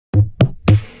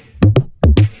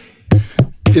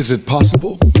Is it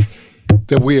possible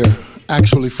that we're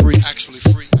actually free?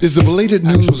 Is the belated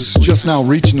news just now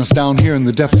reaching us down here in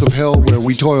the depths of hell, where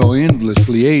we toil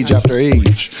endlessly age after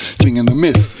age, living in the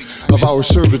myth of our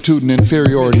servitude and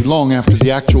inferiority long after the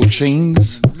actual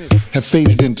chains have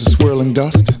faded into swirling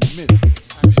dust?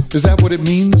 Is that what it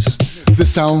means? The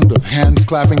sound of hands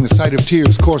clapping, the sight of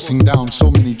tears coursing down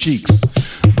so many cheeks,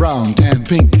 brown, tan,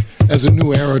 pink, as a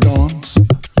new era dawns?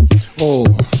 Oh,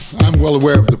 I'm well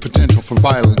aware of the potential for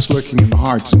violence lurking in the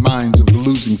hearts and minds of the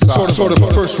losing side. Sort of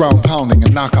a first round pounding,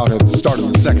 a knockout at the start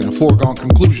of the second, a foregone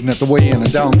conclusion at the weigh-in, a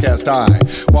downcast eye,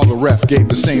 while the ref gave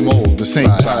the same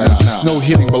side. No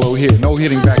hitting below here, no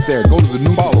hitting back there. Go to the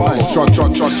neutral line, truck.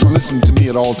 Listen to me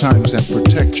at all times and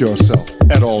protect yourself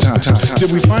at all times.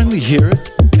 Did we finally hear it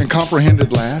and comprehend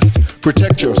it last?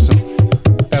 Protect yourself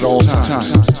at all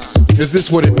times. Is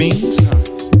this what it means?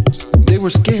 They were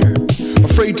scared,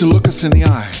 afraid to look us in the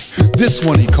eye. This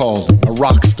one he called a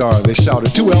rock star, they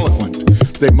shouted. Too eloquent,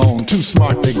 they moaned. Too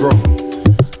smart, they groaned.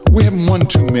 We haven't won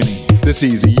too many this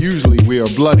easy. Usually we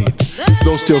are bloodied,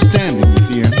 though still standing at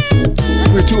the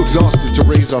end. We're too exhausted to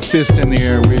raise our fist in the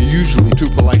air. We're usually too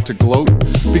polite to gloat,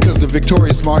 because the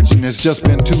victorious margin has just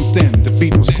been too thin.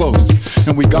 Defeat was close,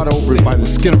 and we got over it by the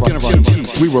skin of our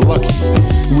teeth. We were lucky,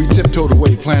 we tiptoed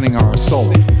away planning our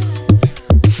assault.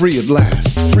 Free at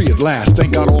last,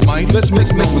 thank God Almighty. Let's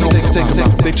make no mistakes.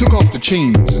 They took off the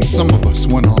chains and some of us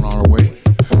went on our way.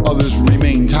 Others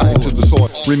remained tied to the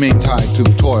soil, remained tied to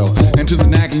the toil, and to the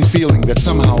nagging feeling that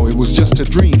somehow it was just a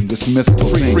dream, this mythical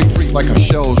free, like a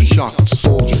shell-shocked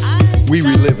soldier. We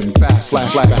relive in fast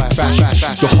fashion,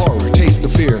 the horror, taste the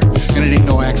fear, and it ain't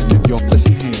no accident, y'all.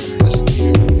 Listen here.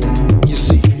 You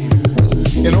see,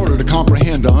 in order to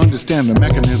comprehend or understand the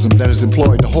mechanism that is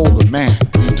employed to hold a man,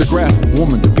 to grasp a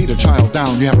woman, to beat a child down,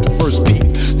 you have to first beat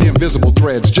the invisible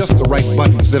threads, just the right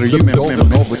buttons that are used over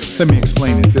and over. Let me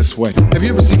explain it this way. Have you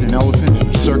ever seen an elephant in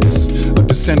a circus, a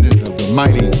descendant of the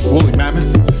mighty woolly mammoth,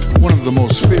 one of the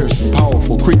most fierce and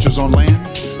powerful creatures on land?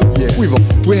 Yeah,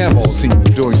 we have all seen them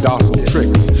doing docile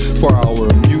tricks for our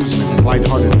amusement and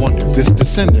lighthearted wonder. This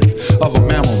descendant of a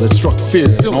mammal that struck fear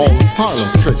in all Harlem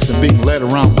tricks and being led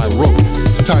around by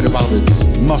ropes tied about its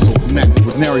muscled neck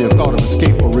with nary a thought of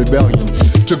escape or rebellion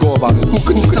to go about it. Who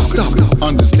could stop?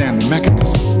 Understand the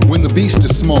mechanism. When the beast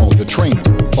is small, the trainer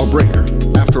or breaker,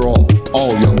 after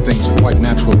all young things are quite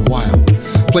natural and wild,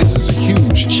 places a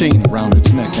huge chain around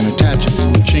its neck and attaches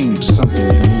the chain to something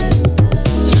immovable.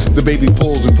 The baby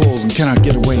pulls and cannot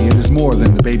get away. It is more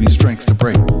than the baby's strength to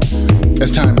break. As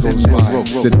time goes by,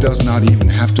 that does not even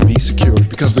have to be secured,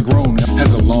 because the grown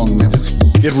has a long memory.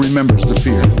 It remembers the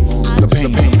fear, the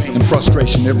pain and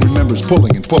frustration. It remembers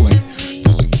pulling.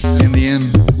 In the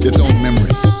end, its own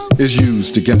memory is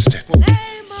used against it.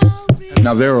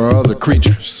 Now there are other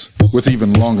creatures with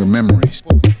even longer memories,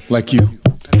 like you,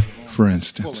 for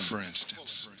instance.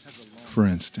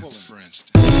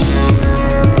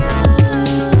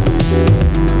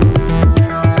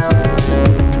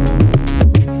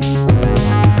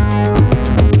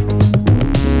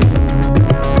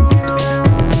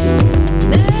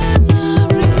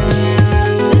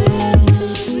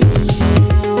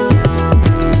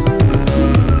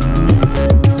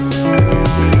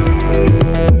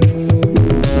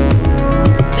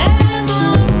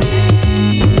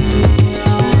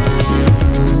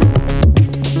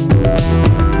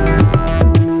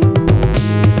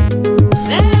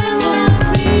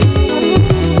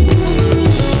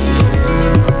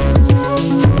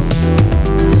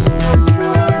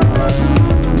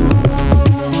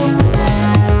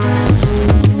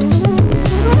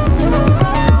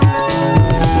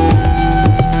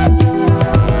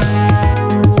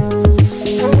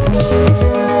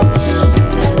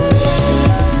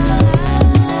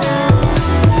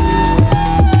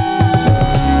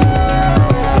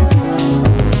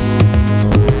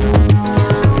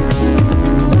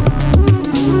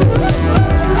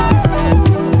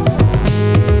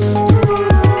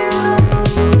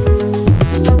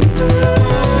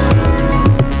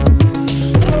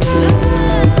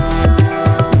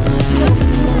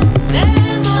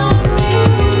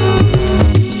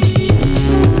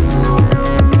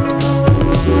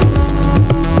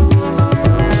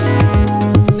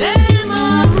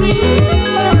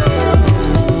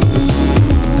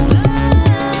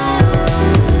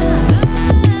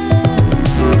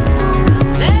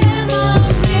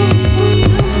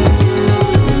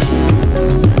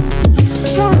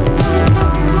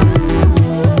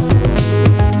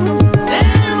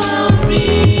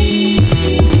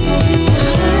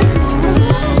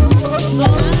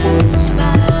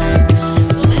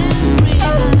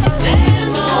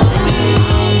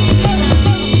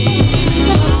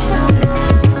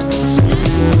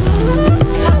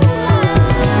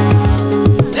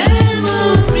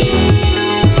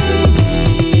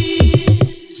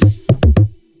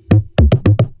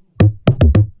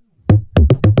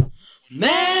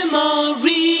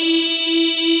 Memory.